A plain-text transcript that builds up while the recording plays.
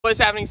What's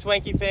happening,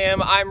 Swanky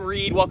fam? I'm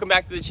Reed. Welcome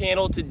back to the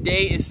channel.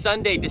 Today is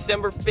Sunday,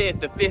 December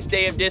 5th, the 5th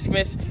day of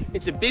Discmas.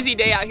 It's a busy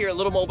day out here at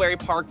Little Mulberry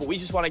Park, but we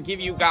just want to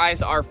give you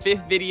guys our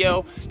 5th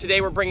video.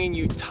 Today we're bringing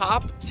you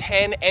top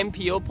 10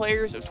 MPO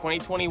players of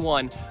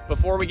 2021.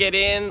 Before we get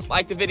in,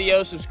 like the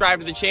video,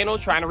 subscribe to the channel,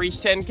 trying to reach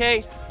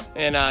 10K.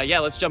 And yeah,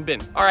 let's jump in.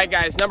 All right,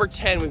 guys, number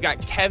 10, we've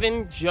got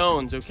Kevin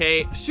Jones,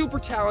 okay? Super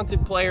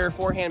talented player,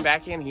 forehand,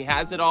 backhand, he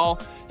has it all.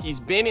 He's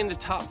been in the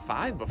top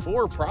 5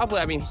 before, probably.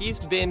 I mean, he's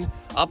been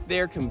up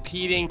there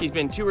competing. He's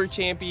been tour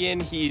champion.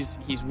 He's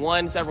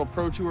won several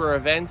pro tour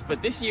events,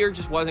 but this year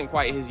just wasn't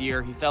quite his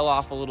year. He fell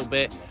off a little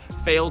bit,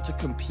 failed to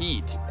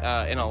compete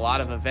in a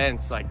lot of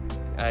events. Like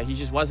he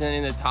just wasn't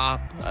in the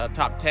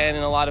top 10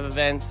 in a lot of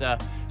events.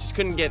 Just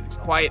couldn't get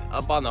quite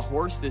up on the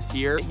horse this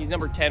year. He's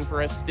number 10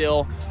 for us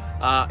still.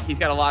 He's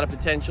got a lot of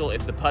potential.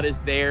 If the putt is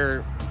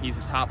there, he's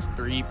a top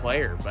 3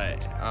 player,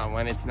 but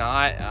when it's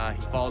not,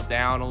 he falls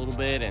down a little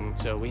bit, and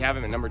so we have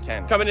him at number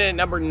 10. Coming in at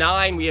number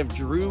 9, we have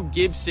Drew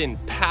Gibson,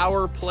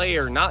 power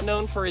player, not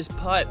known for his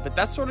putt, but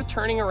that's sort of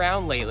turning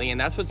around lately, and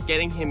that's what's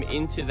getting him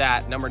into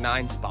that number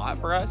 9 spot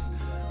for us.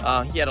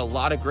 He had a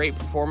lot of great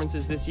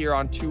performances this year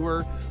on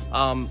tour.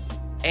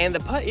 And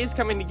the putt is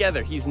coming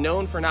together. He's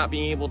known for not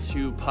being able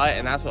to putt,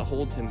 and that's what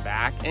holds him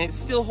back. And it's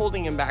still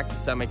holding him back to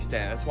some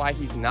extent. That's why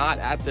he's not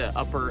at the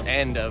upper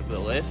end of the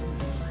list.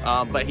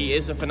 But he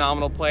is a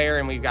phenomenal player,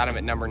 and we've got him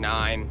at number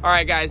 9. All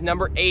right, guys,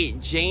 number 8,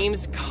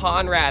 James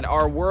Conrad,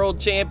 our world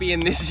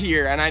champion this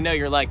year. And I know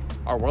you're like,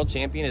 our world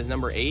champion is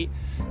number 8?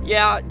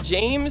 Yeah,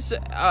 James,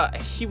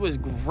 he was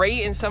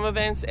great in some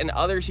events, and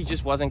others he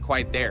just wasn't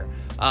quite there.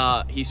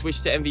 He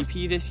switched to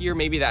MVP this year.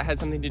 Maybe that had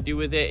something to do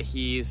with it.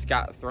 He's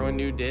got throwing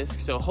new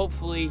discs, so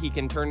hopefully he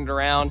can turn it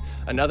around.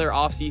 Another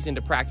off season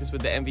to practice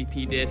with the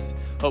MVP discs.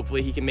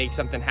 Hopefully he can make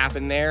something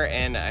happen there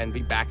and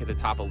be back at the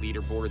top of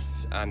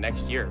leaderboards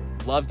next year.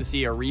 Love to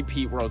see a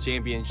repeat world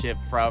championship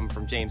from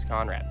James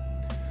Conrad.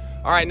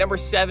 All right, number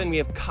 7, we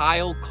have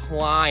Kyle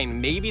Klein,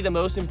 maybe the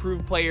most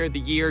improved player of the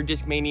year,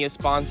 Discmania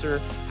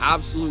sponsor,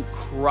 absolute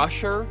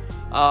crusher.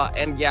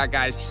 And yeah,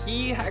 guys,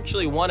 he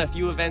actually won a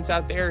few events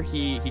out there.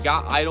 He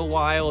got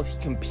Idlewild, he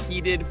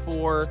competed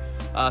for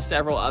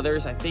several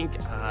others. I think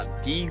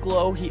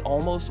D-Glow, he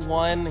almost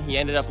won. He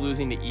ended up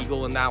losing to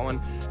Eagle in that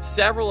one.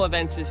 Several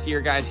events this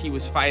year, guys, he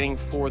was fighting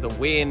for the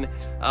win,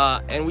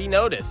 and we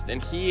noticed,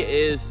 and he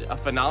is a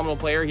phenomenal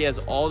player. He has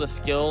all the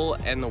skill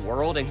in the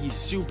world, and he's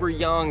super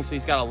young, so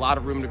he's got a lot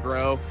of room to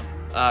grow.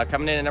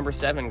 Coming in at number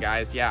 7,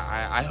 guys. Yeah,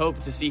 I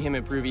hope to see him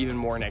improve even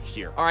more next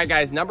year. All right,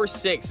 guys, number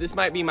 6. This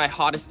might be my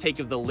hottest take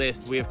of the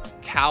list. We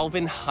have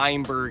Calvin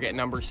Heimberg at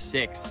number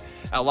 6.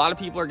 A lot of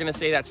people are going to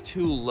say that's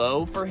too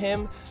low for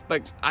him,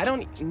 but I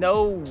don't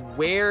know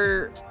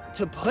where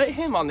to put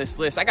him on this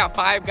list. I got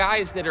 5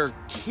 guys that are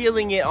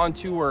killing it on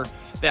tour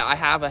that I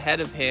have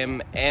ahead of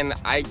him, and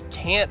I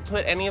can't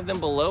put any of them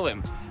below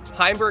him.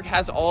 Heimberg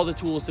has all the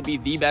tools to be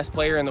the best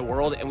player in the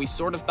world, and we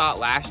sort of thought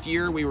last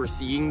year we were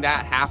seeing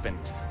that happen.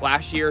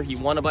 Last year, he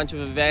won a bunch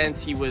of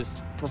events. He was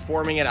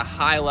performing at a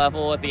high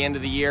level at the end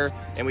of the year,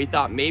 and we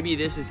thought maybe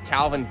this is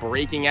Calvin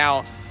breaking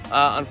out.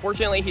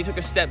 Unfortunately, he took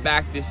a step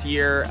back this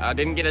year,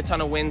 didn't get a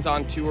ton of wins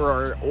on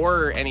tour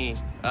or any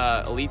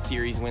Elite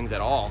Series wins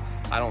at all.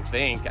 I don't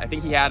think. I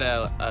think he had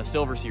a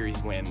Silver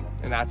Series win,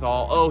 and that's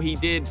all. Oh, he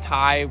did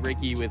tie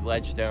Ricky with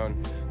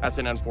Ledgestone. That's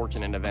an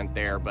unfortunate event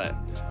there, but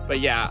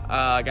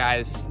yeah,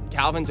 guys,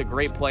 Calvin's a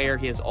great player.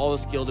 He has all the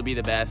skill to be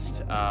the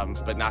best,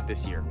 but not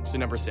this year. So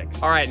number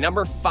 6. All right,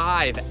 number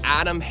 5,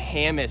 Adam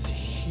Hammes.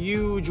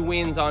 Huge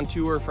wins on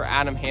tour for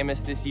Adam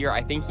Hammes this year.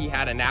 I think he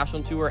had a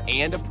national tour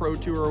and a pro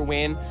tour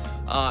win,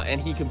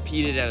 and he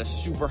competed at a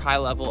super high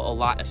level a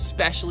lot,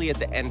 especially at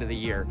the end of the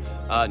year.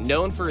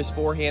 Known for his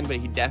forehand, but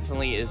he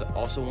definitely is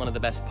also one of the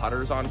best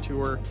putters on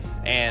tour,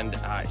 and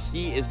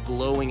he is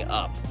blowing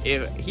up.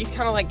 He's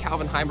kind of like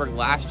Calvin Heimberg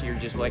last year,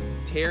 just like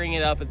tearing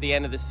it up at the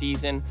end of the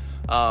season.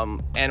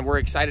 And we're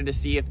excited to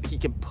see if he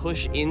can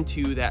push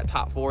into that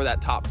top 4,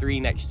 that top 3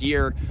 next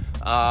year.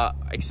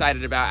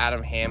 Excited about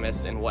Adam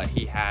Hammes and what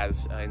he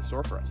has in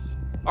store for us.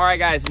 All right,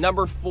 guys,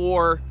 number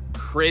 4,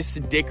 Chris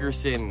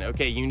Dickerson.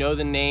 Okay, you know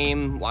the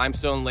name,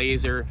 Limestone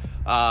Laser,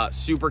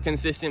 super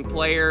consistent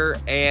player,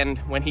 and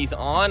when he's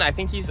on, I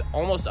think he's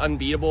almost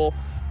unbeatable.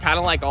 Kind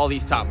of like all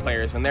these top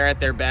players, when they're at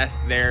their best,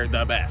 they're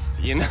the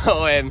best, you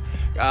know. And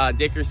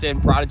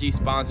Dickerson, Prodigy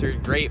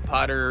sponsored, great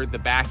putter. The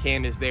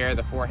backhand is there,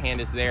 the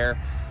forehand is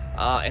there,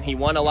 and he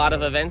won a lot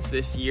of events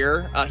this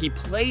year. He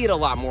played a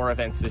lot more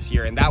events this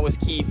year, and that was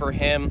key for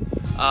him.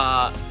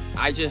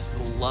 I just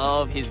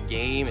love his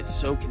game. It's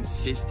so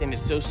consistent.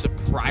 It's so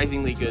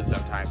surprisingly good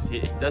sometimes.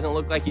 It doesn't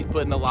look like he's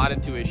putting a lot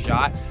into his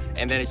shot,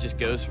 and then it just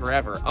goes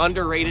forever.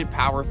 Underrated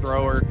power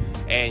thrower.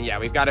 And yeah,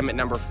 we've got him at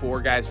number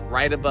 4, guys,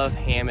 right above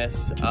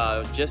Hammes,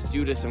 just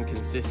due to some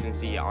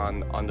consistency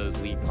on those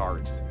lead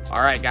cards.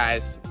 All right,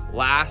 guys,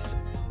 last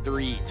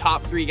 3,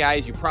 top 3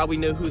 guys. You probably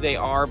know who they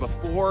are.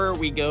 Before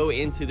we go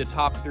into the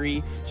top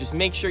 3, just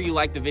make sure you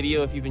like the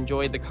video if you've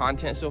enjoyed the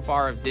content so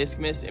far of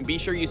Discmas, and be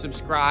sure you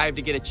subscribe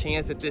to get a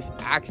chance at this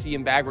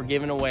Axiom bag we're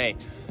giving away.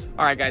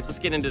 All right, guys, let's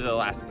get into the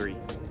last three.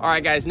 All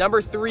right, guys,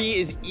 number 3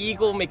 is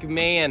Eagle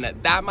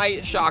McMahon. That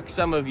might shock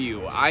some of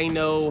you. I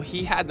know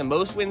he had the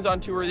most wins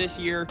on tour this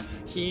year.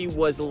 He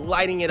was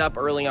lighting it up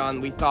early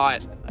on. We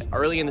thought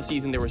early in the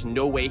season there was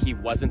no way he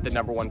wasn't the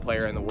 #1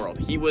 player in the world.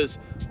 He was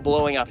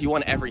blowing up. He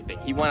won everything.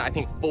 He won, I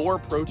think, 4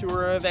 Pro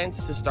Tour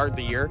events to start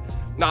the year.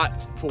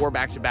 Not 4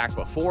 back-to-back,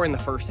 but 4 in the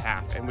first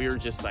half. And we were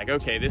just like,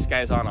 okay, this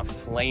guy's on a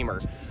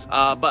flamer.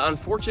 But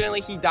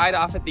unfortunately, he died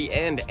off at the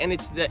end. And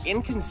it's the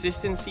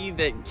inconsistency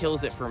that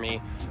kills it for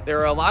me. There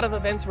are a lot of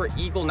events where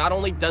Eagle not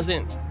only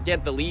doesn't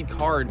get the lead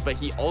card, but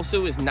he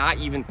also is not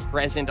even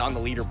present on the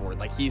leaderboard.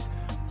 Like he's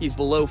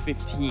below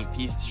 15th,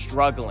 he's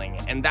struggling.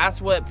 And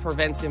that's what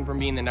prevents him from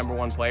being the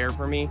 #1 player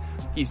for me.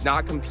 He's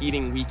not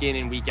competing week in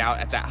and week out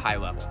at that high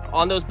level.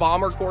 On those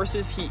bomber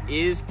courses, he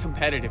is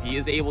competitive, he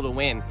is able to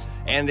win.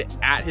 And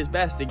at his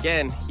best,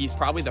 again, he's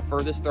probably the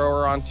furthest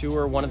thrower on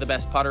tour, one of the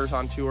best putters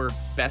on tour,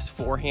 best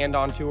forehand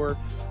on tour,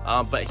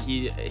 but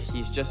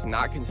he's just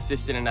not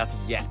consistent enough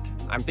yet.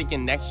 I'm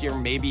thinking next year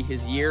may be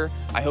his year.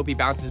 I hope he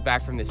bounces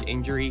back from this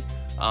injury.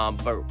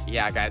 But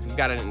yeah, guys, we've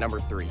got it at number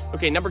 3.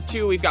 Okay, number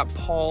 2, we've got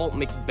Paul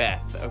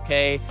Macbeth,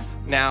 okay?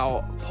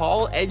 Now,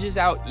 Paul edges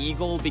out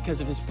Eagle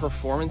because of his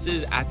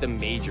performances at the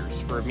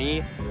majors. For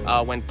me,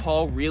 when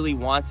Paul really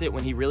wants it,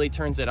 when he really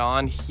turns it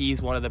on,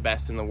 he's one of the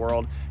best in the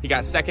world. He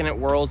got 2nd at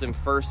Worlds and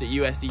 1st at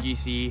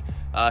USDGC.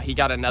 He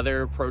got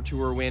another Pro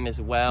Tour win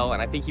as well.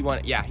 And I think he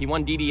won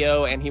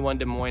DDO and he won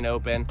Des Moines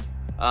Open,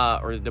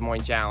 or the Des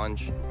Moines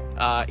Challenge.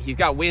 He's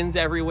got wins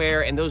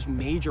everywhere, and those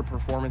major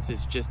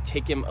performances just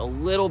take him a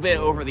little bit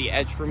over the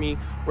edge for me,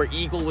 where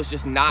Eagle was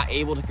just not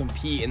able to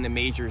compete in the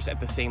majors at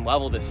the same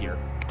level this year.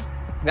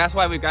 That's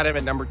why we've got him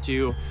at number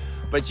 2.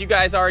 But you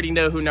guys already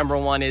know who number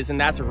 1 is, and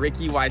that's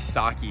Ricky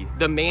Wysocki.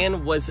 The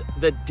man was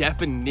the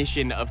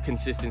definition of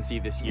consistency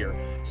this year.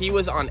 He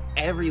was on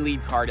every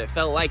lead card. It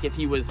felt like if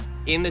he was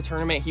in the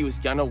tournament, he was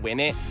gonna win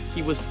it.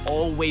 He was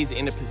always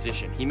in a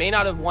position. He may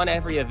not have won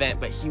every event,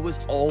 but he was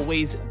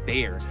always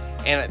there.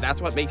 And that's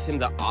what makes him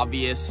the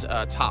obvious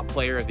top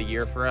player of the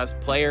year for us.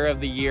 Player of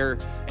the year,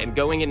 and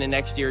going into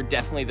next year,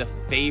 definitely the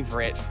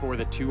favorite for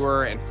the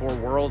tour and for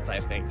Worlds,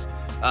 I think.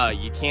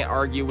 You can't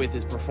argue with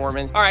his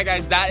performance. All right,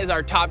 guys, that is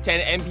our top 10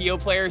 MPO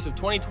players of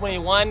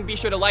 2021. Be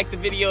sure to like the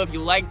video if you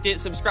liked it.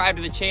 Subscribe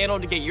to the channel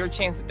to get your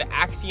chance at the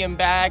Axiom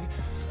bag.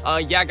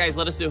 Yeah, guys,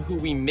 let us know who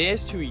we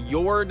missed, who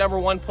your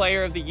 #1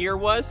 player of the year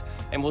was,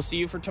 and we'll see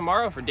you for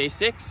tomorrow for day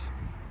 6.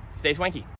 Stay swanky.